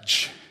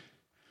judge.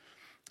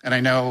 And I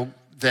know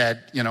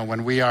that, you know,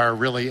 when we are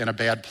really in a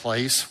bad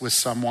place with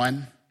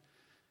someone,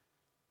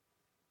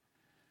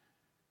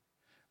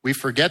 we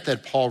forget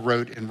that Paul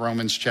wrote in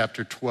Romans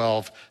chapter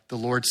 12, the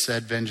Lord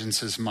said,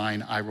 vengeance is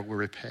mine, I will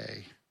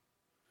repay.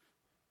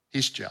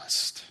 He's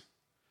just.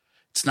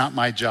 It's not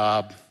my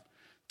job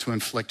to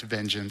inflict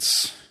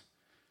vengeance.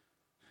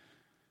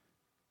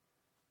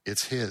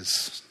 It's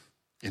his,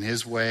 in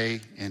his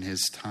way, in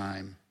his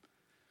time.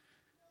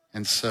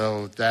 And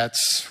so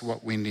that's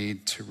what we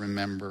need to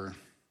remember.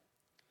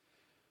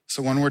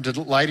 So when we're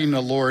delighting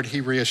the Lord,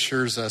 he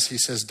reassures us. He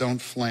says,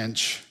 don't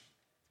flinch,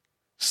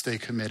 stay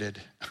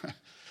committed.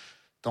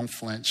 Don't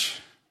flinch.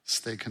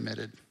 Stay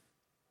committed.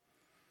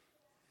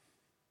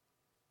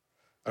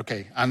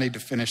 Okay, I need to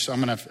finish. So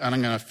I'm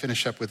going to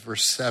finish up with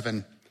verse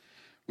 7,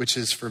 which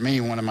is for me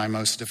one of my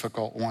most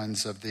difficult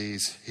ones of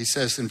these. He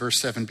says in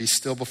verse 7, be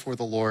still before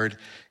the Lord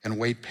and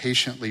wait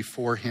patiently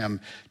for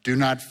him. Do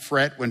not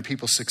fret when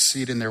people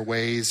succeed in their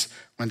ways,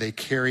 when they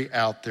carry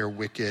out their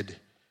wicked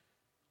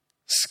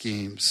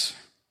schemes.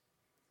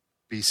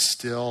 Be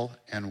still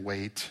and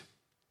wait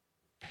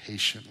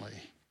patiently.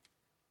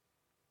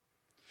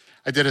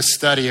 I did a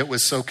study. It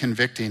was so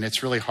convicting.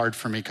 It's really hard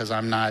for me because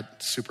I'm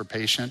not super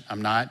patient.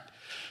 I'm not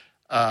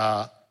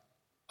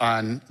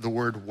on the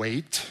word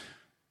wait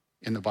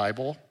in the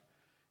Bible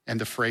and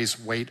the phrase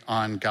wait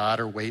on God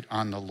or wait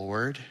on the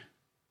Lord.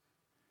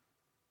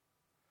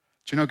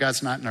 Do you know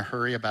God's not in a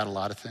hurry about a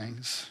lot of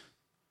things?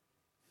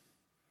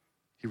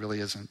 He really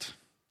isn't.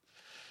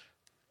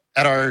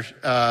 At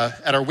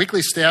our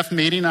weekly staff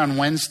meeting on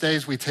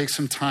Wednesdays, we take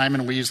some time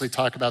and we usually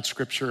talk about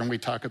scripture and we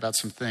talk about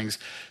some things.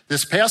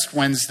 This past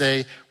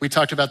Wednesday, we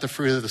talked about the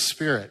fruit of the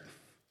Spirit.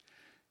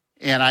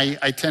 And I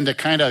tend to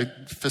kind of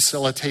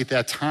facilitate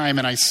that time.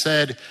 And I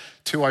said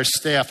to our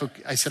staff,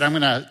 I said,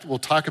 we'll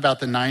talk about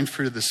the 9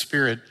 fruit of the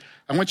Spirit.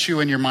 I want you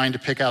in your mind to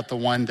pick out the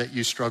one that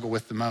you struggle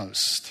with the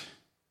most.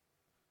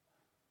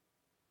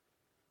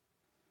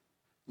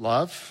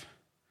 Love,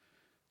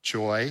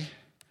 joy,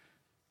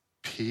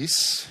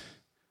 peace,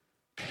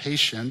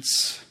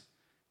 patience,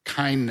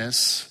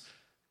 kindness,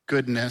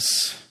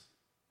 goodness,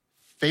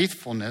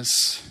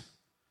 faithfulness,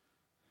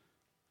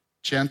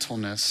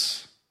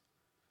 gentleness,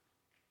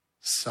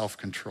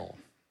 self-control.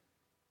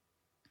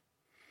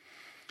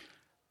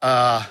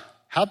 How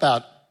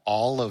about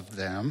all of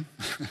them?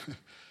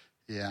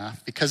 Yeah,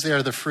 because they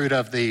are the fruit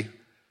of the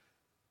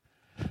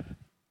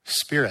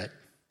Spirit,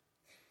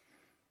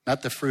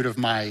 not the fruit of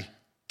my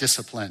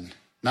discipline,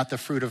 not the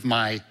fruit of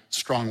my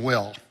strong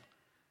will.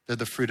 They're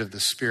the fruit of the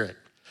Spirit.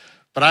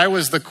 But I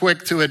was the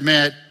quick to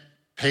admit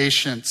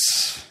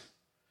patience.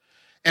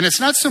 And it's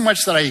not so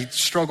much that I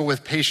struggle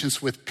with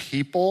patience with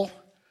people.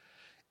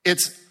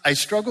 I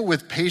struggle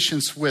with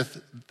patience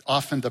with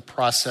often the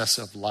process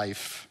of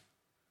life.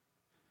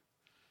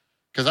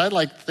 Because I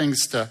like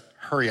things to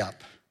hurry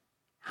up.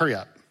 Hurry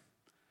up.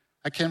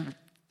 I can't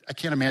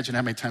imagine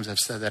how many times I've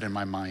said that in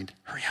my mind.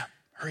 Hurry up.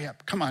 Hurry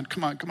up. Come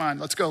on.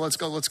 Let's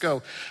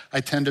go.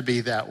 I tend to be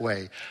that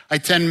way. I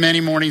tend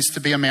many mornings to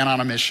be a man on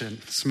a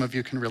mission. Some of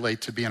you can relate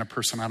to being a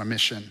person on a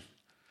mission.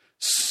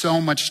 So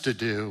much to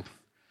do.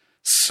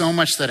 So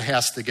much that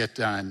has to get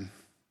done.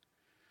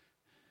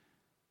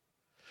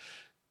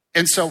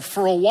 And so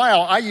for a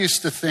while, I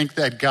used to think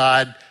that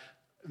God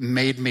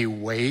made me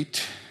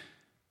wait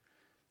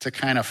to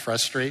kind of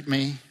frustrate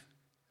me.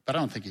 But I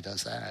don't think he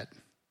does that.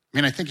 I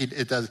mean, I think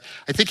it does.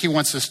 I think he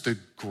wants us to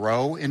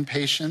grow in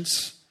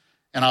patience.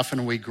 And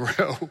often we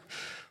grow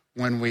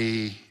when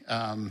we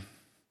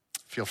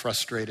feel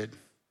frustrated.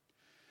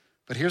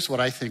 But here's what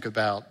I think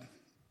about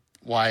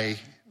why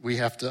we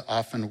have to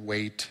often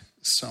wait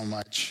so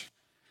much.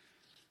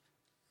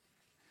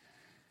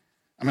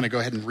 I'm going to go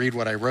ahead and read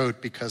what I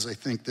wrote because I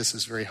think this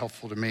is very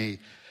helpful to me.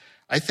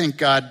 I think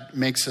God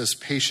makes us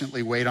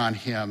patiently wait on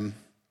him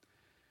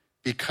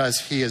because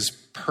he is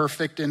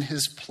perfect in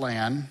his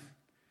plan.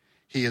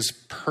 He is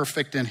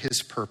perfect in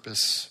his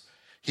purpose.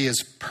 He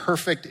is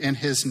perfect in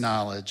his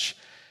knowledge.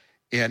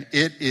 And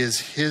it is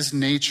his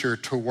nature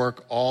to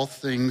work all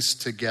things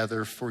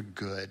together for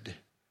good.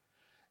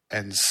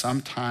 And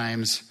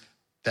sometimes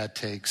that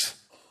takes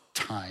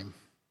time.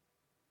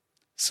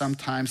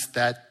 Sometimes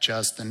that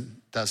just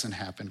doesn't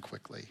happen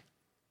quickly,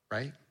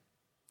 right?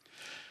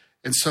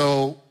 And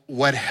so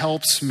what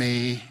helps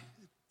me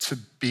to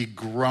be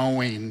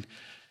growing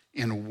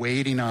in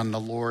waiting on the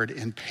Lord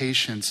in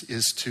patience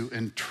is to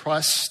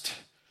entrust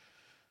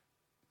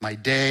my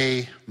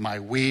day, my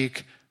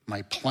week,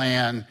 my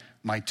plan,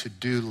 my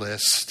to-do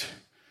list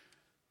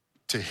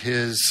to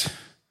his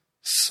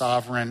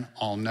sovereign,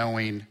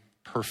 all-knowing,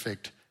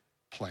 perfect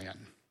plan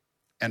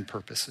and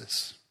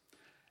purposes.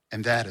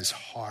 And that is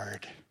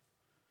hard.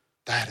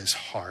 That is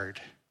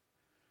hard.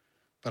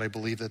 But I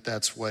believe that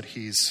that's what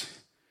he's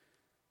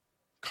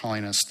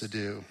calling us to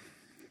do.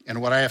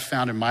 And what I have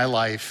found in my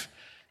life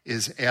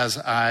is as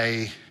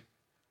I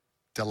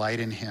delight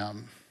in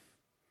him,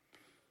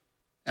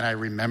 and I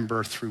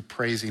remember through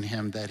praising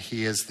him that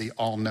he is the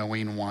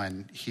all-knowing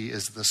one. He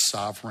is the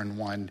sovereign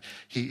one.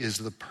 He is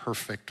the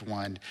perfect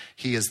one.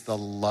 He is the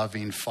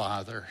loving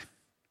Father.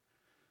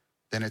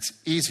 Then it's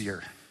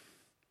easier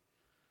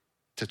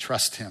to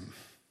trust him,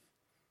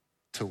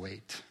 to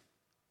wait.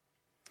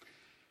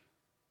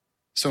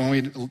 So when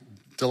we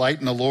delight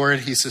in the Lord,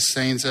 he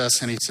sustains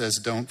us and he says,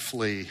 don't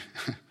flee.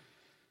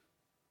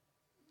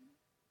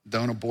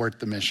 Don't abort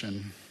the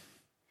mission.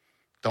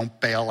 Don't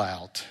bail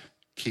out.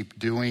 Keep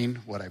doing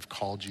what I've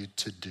called you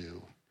to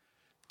do.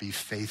 Be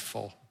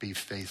faithful, be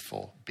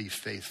faithful, be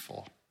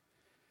faithful.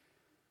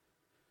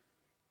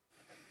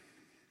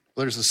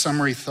 Well, there's a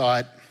summary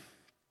thought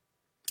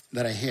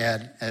that I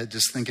had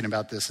just thinking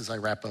about this as I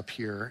wrap up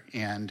here.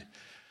 And,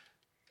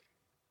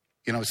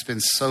 you know, it's been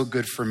so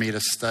good for me to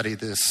study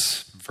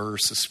this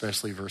verse,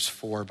 especially verse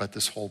 4, but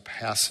this whole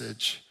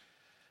passage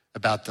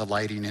about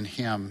delighting in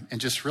him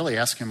and just really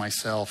asking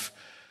myself,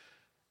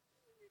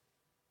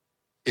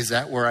 is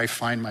that where I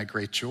find my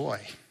great joy?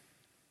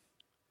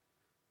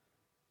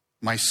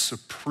 My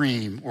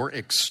supreme or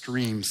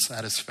extreme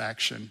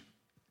satisfaction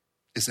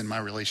is in my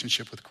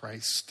relationship with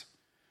Christ.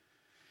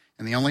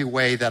 And the only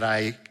way that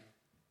I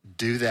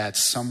do that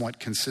somewhat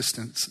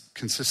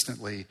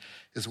consistently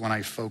is when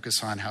I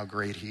focus on how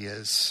great he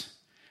is.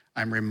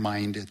 I'm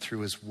reminded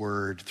through his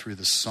word, through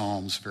the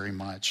Psalms very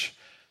much,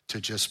 to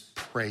just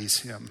praise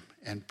him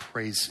and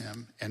praise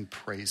him and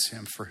praise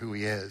him for who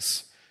he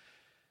is.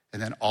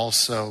 And then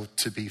also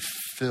to be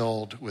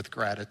filled with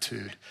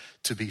gratitude,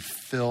 to be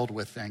filled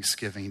with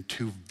thanksgiving,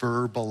 to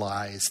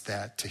verbalize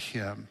that to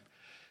him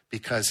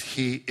because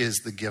he is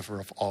the giver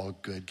of all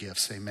good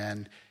gifts.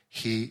 Amen.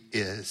 He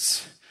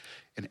is.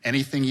 And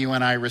anything you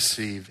and I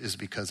receive is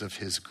because of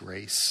his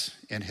grace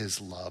and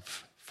his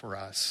love for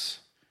us.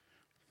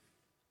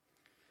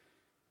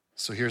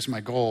 So here's my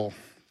goal,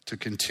 to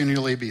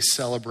continually be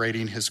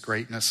celebrating his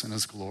greatness and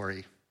his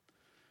glory.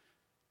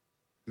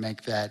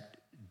 Make that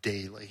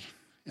daily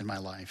in my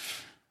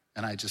life.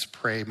 And I just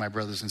pray, my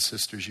brothers and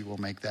sisters, you will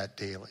make that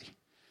daily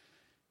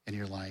in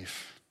your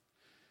life.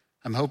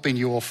 I'm hoping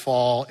you will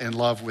fall in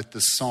love with the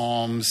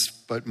Psalms,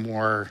 but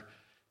more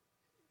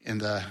in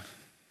the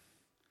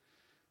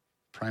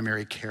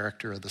primary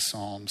character of the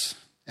Psalms,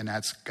 and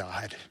that's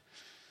God.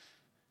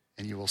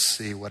 And you will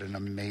see what an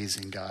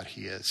amazing God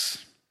he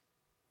is.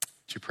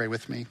 Would you pray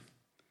with me?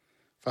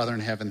 Father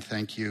in heaven,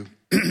 thank you.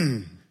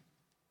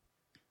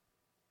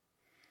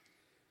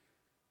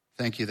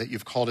 Thank you that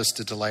you've called us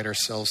to delight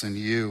ourselves in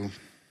you.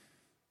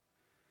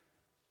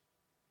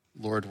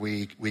 Lord,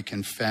 we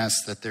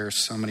confess that there are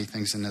so many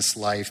things in this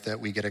life that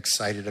we get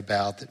excited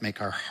about, that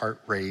make our heart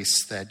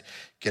race, that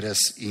get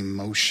us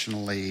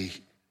emotionally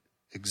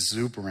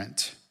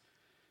exuberant.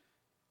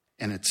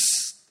 And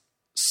it's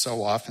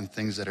so often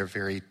things that are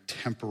very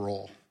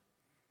temporal,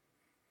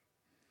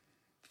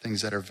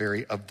 things that are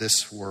very of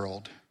this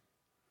world.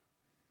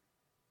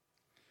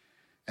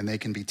 And they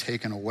can be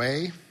taken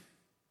away.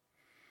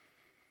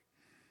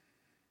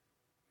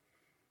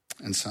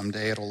 And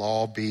someday it'll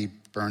all be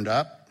burned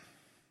up.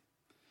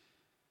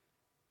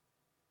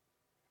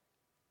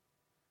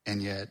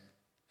 And yet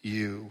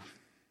you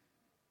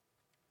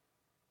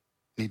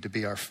need to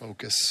be our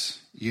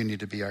focus. You need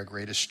to be our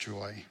greatest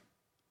joy.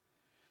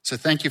 So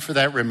thank you for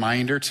that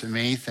reminder to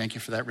me. Thank you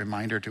for that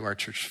reminder to our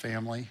church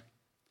family.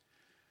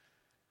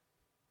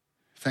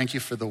 Thank you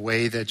for the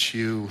way that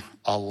you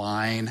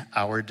align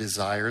our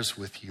desires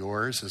with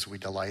yours as we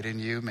delight in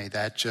you. May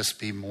that just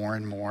be more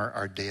and more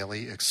our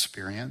daily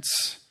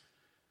experience.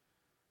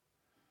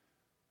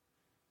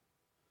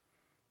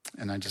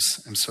 And I'm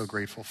so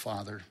grateful,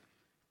 Father.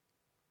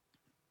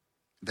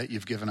 that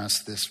you've given us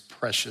this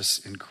precious,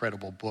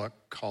 incredible book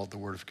called the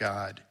Word of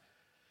God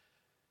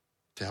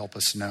to help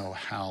us know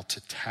how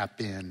to tap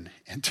in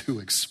and to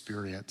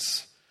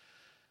experience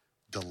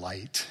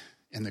delight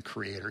in the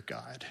Creator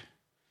God.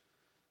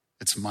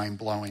 It's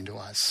mind-blowing to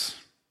us,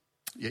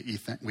 yet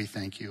we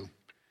thank you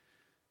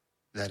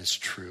that is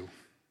true.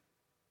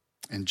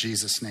 In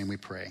Jesus' name we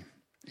pray,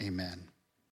 amen.